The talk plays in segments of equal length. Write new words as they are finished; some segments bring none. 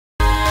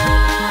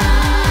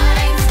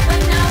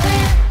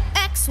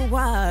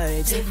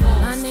wives.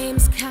 My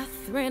name's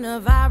Catherine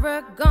of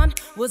Aragon,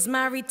 was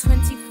married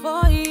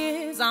 24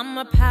 years. I'm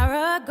a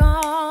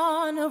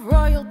paragon of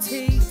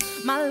royalty.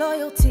 My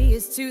loyalty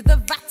is to the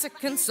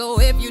Vatican, so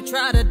if you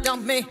try to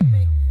dump me,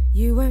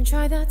 you won't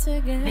try that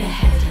again.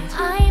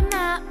 I'm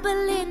that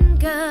Berlin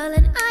girl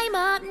and I'm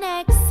up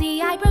next.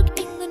 See, I broke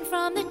England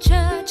from the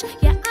church.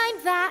 Yeah,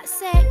 I'm that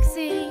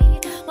sexy.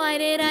 Why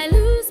did I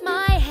lose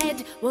my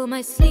head? Well,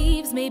 my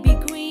sleeves may be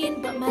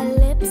green, but my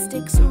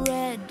lipstick's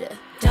red.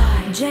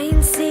 Die.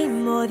 Jane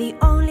Seymour, the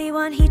only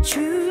one he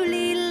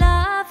truly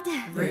loved.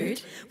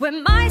 Rude.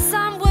 When my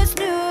son was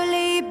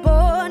newly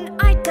born,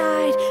 I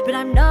died. But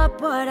I'm not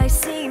what I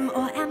seem,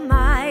 or am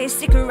I?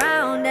 Stick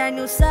around and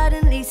you'll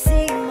suddenly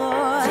see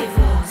more.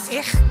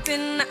 Ich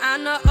bin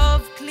Anna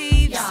of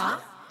Cleves. Yeah.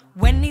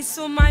 When he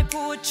saw my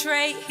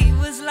portrait, he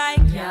was like,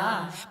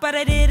 Yeah. but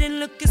I didn't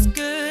look as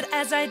good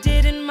as I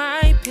did in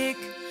my pic.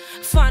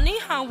 Funny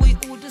how we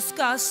all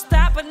discussed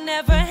that, but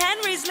never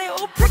Henry's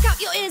little Prick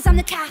out your ears, I'm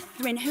the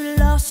Catherine who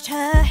lost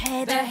her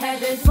head.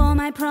 Beheaded. For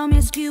my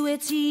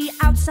promiscuity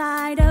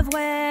outside of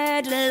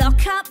wed.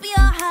 Lock up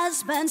your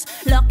husbands,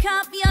 lock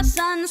up your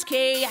sons.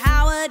 Kay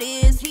Howard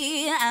is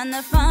here and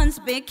the fun's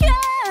begin.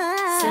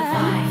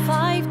 Survive.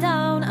 5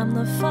 down, I'm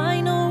the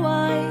final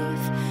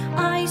wife.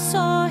 I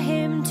saw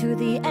him to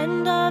the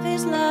end of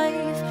his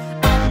life.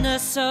 I'm the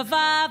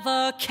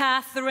survivor,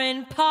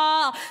 Catherine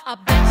Parr. I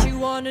bet you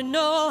wanna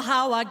know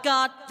how I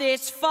got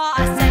this far.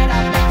 I said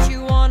I bet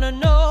you wanna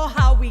know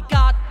how we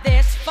got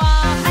this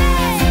far.